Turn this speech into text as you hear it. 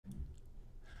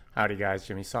Howdy guys,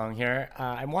 Jimmy Song here.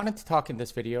 I wanted to talk in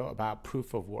this video about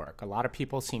proof of work. A lot of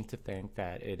people seem to think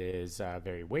that it is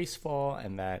very wasteful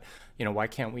and that, why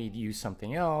can't we use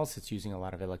something else? It's using a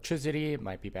lot of electricity. It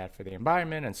might be bad for the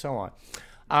environment and so on.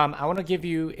 I want to give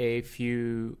you a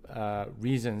few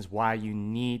reasons why you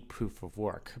need proof of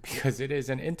work because it is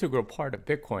an integral part of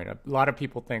Bitcoin. A lot of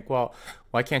people think, well,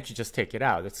 why can't you just take it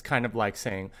out? It's kind of like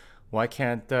saying, why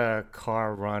can't the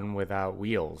car run without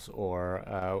wheels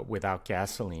or without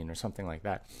gasoline or something like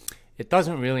that? It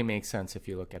doesn't really make sense if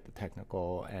you look at the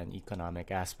technical and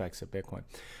economic aspects of Bitcoin.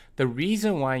 The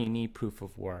reason why you need proof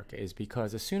of work is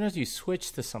because as soon as you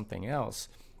switch to something else,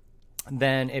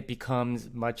 then it becomes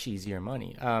much easier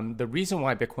money. The reason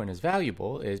why Bitcoin is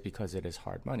valuable is because it is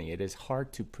hard money. It is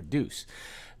hard to produce.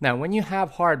 Now, when you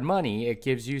have hard money, it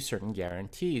gives you certain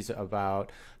guarantees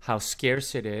about how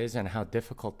scarce it is and how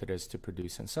difficult it is to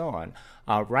produce and so on.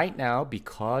 Right now,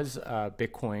 because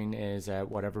Bitcoin is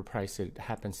at whatever price it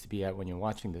happens to be at when you're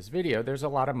watching this video, there's a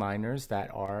lot of miners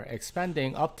that are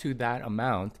expending up to that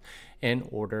amount in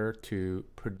order to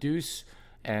produce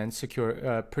and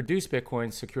produce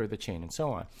Bitcoin, secure the chain, and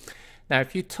so on. Now,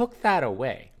 if you took that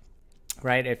away,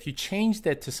 right, if you changed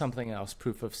it to something else,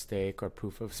 proof of stake or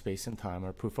proof of space and time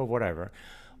or proof of whatever,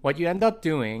 what you end up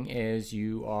doing is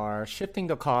you are shifting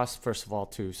the cost, first of all,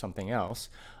 to something else.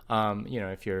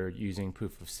 If you're using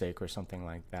proof of stake or something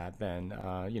like that, then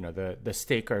the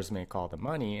stakers make all the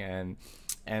money, and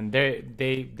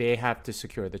they have to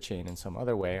secure the chain in some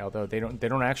other way. Although they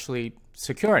don't actually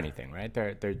secure anything, right?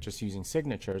 They're just using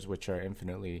signatures, which are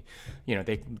infinitely,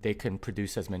 they can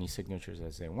produce as many signatures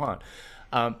as they want.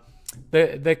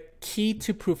 The key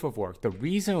to proof of work, the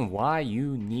reason why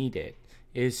you need it,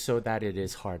 is so that it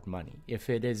is hard money. If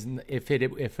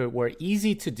it were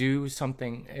easy to do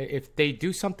something, if they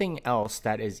do something else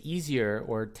that is easier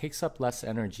or takes up less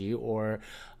energy or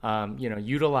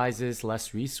utilizes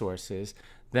less resources,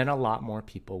 then a lot more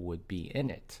people would be in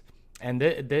it. And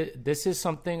this is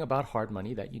something about hard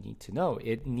money that you need to know.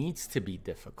 It needs to be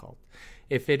difficult.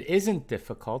 If it isn't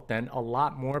difficult, then a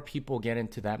lot more people get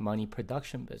into that money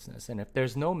production business. And if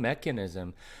there's no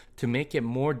mechanism to make it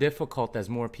more difficult as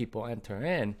more people enter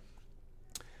in,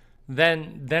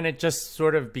 then it just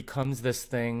sort of becomes this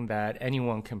thing that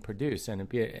anyone can produce,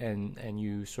 and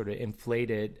you sort of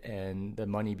inflate it, and the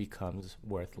money becomes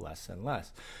worth less and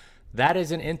less. That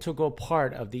is an integral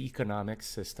part of the economic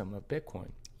system of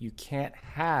Bitcoin. You can't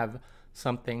have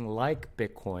something like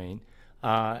Bitcoin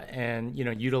and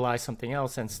utilize something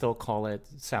else and still call it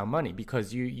sound money,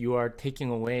 because you are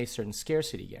taking away certain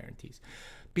scarcity guarantees.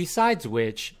 Besides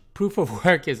which, proof of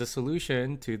work is a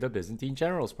solution to the Byzantine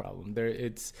generals problem.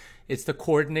 It's the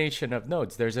coordination of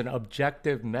nodes. There's an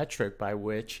objective metric by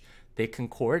which they can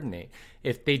coordinate.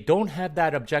 If they don't have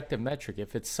that objective metric,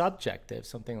 if it's subjective,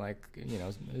 something like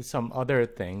some other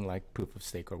thing like proof of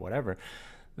stake or whatever,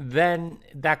 then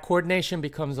that coordination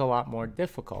becomes a lot more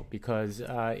difficult, because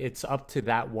it's up to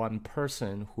that one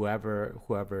person,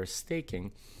 whoever is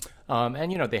staking,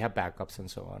 and they have backups and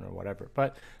so on or whatever.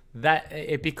 But that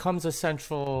it becomes a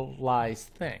centralized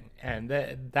thing, and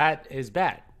that is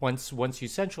bad. Once you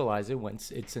centralize it, once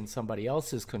it's in somebody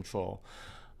else's control,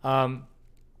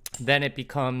 then it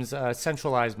becomes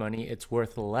centralized money. It's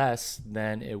worth less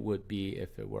than it would be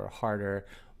if it were harder,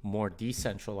 more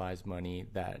decentralized money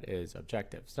that is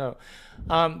objective. So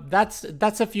that's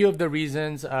a few of the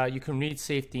reasons. You can read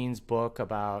Saif Dean's book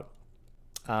about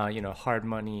hard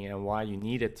money and why you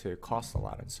need it to cost a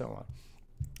lot and so on.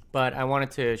 But I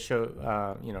wanted to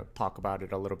show talk about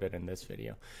it a little bit in this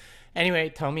video. Anyway,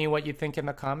 tell me what you think in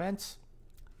the comments.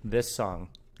 This song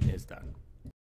is done.